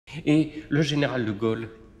Et le général de Gaulle,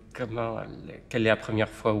 quelle est la première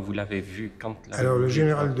fois où vous l'avez vu? Alors, le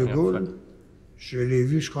général de Gaulle, je l'ai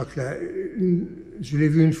vu, je crois que je l'ai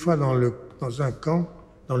vu une fois dans un camp,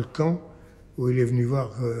 dans le camp, où il est venu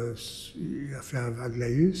voir, il a fait un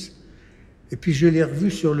Vaglaïus. Et puis je l'ai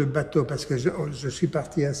revu sur le bateau, parce que je suis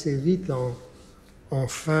parti assez vite en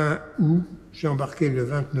fin août. J'ai embarqué le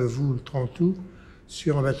 29 août, le 30 août,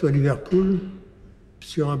 sur un bateau à Liverpool,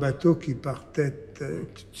 sur un bateau qui partait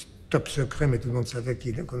top secret, mais tout le monde savait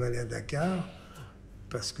qu'on allait à Dakar,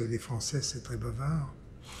 parce que les Français, c'est très bavard.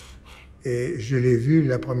 Et je l'ai vu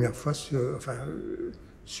la première fois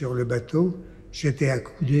sur le bateau. J'étais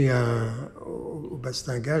accoudé au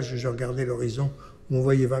bastingage, je regardais l'horizon, où on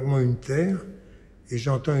voyait vaguement une terre, et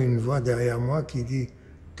j'entends une voix derrière moi qui dit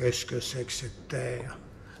 « Qu'est-ce que c'est que cette terre ?»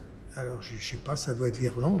 Alors je ne sais pas, ça doit être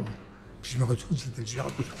l'Irlande. Puis je me retrouve, c'était le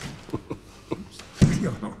Gérard.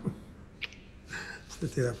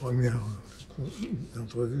 C'était la première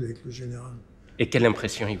entrevue avec le général. Et quelle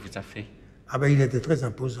impression il vous a fait? Ah ben, il était très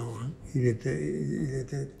imposant. Hein.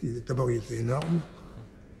 D'abord, il était énorme.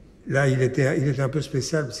 Là, il était un peu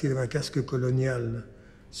spécial parce qu'il avait un casque colonial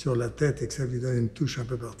sur la tête et que ça lui donnait une touche un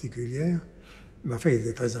peu particulière. Mais enfin, il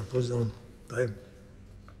était très imposant. Très...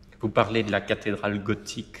 Vous parlez de la cathédrale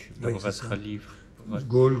gothique dans votre livre.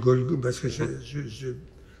 Gaulle, parce que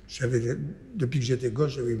depuis que j'étais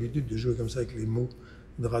gauche, j'avais l'habitude de jouer comme ça avec les mots,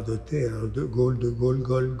 de radoter. Alors de Gaulle,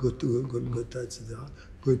 Golgotha, etc.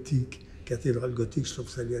 Gothique, cathédrale gothique, je trouve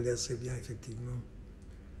que ça lui allait assez bien, effectivement.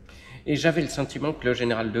 Et j'avais le sentiment que le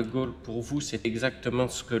général de Gaulle, pour vous, c'est exactement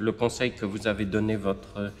le conseil que vous avez donné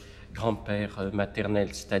votre grand-père maternel,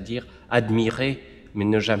 c'est-à-dire admirer, mais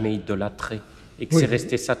ne jamais idolâtrer. Et que c'est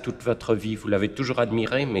resté ça toute votre vie. Vous l'avez toujours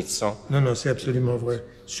admiré, mais sans... Non, c'est absolument vrai.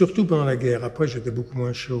 Surtout pendant la guerre. Après, j'étais beaucoup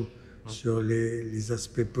moins chaud sur les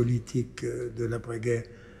aspects politiques de l'après-guerre.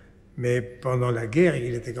 Mais pendant la guerre,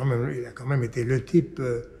 il a quand même été le type...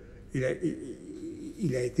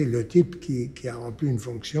 il a été le type qui a rempli une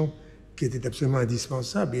fonction qui était absolument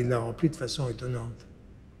indispensable, et il l'a remplie de façon étonnante.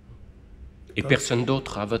 Et personne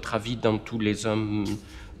d'autre, à votre avis, dans tous les hommes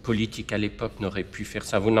politiques à l'époque, n'aurait pu faire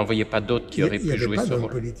ça? Vous n'en voyez pas d'autres qui auraient pu jouer ce rôle? Il n'y avait pas d'homme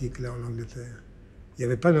politique, là, en Angleterre. Il n'y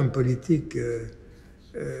avait pas d'homme politique.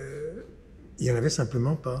 Il n'y en avait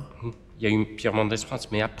simplement pas. Il y a eu Pierre Mendès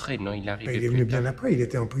France, mais après, non, il arrivait il est venu bien après, il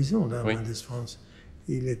était en prison, là, Mendès France.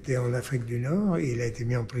 Il était en Afrique du Nord, et il a été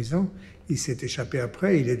mis en prison. Il s'est échappé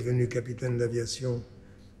après, il est devenu capitaine d'aviation.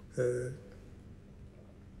 Il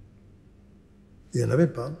n'y en avait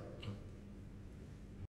pas.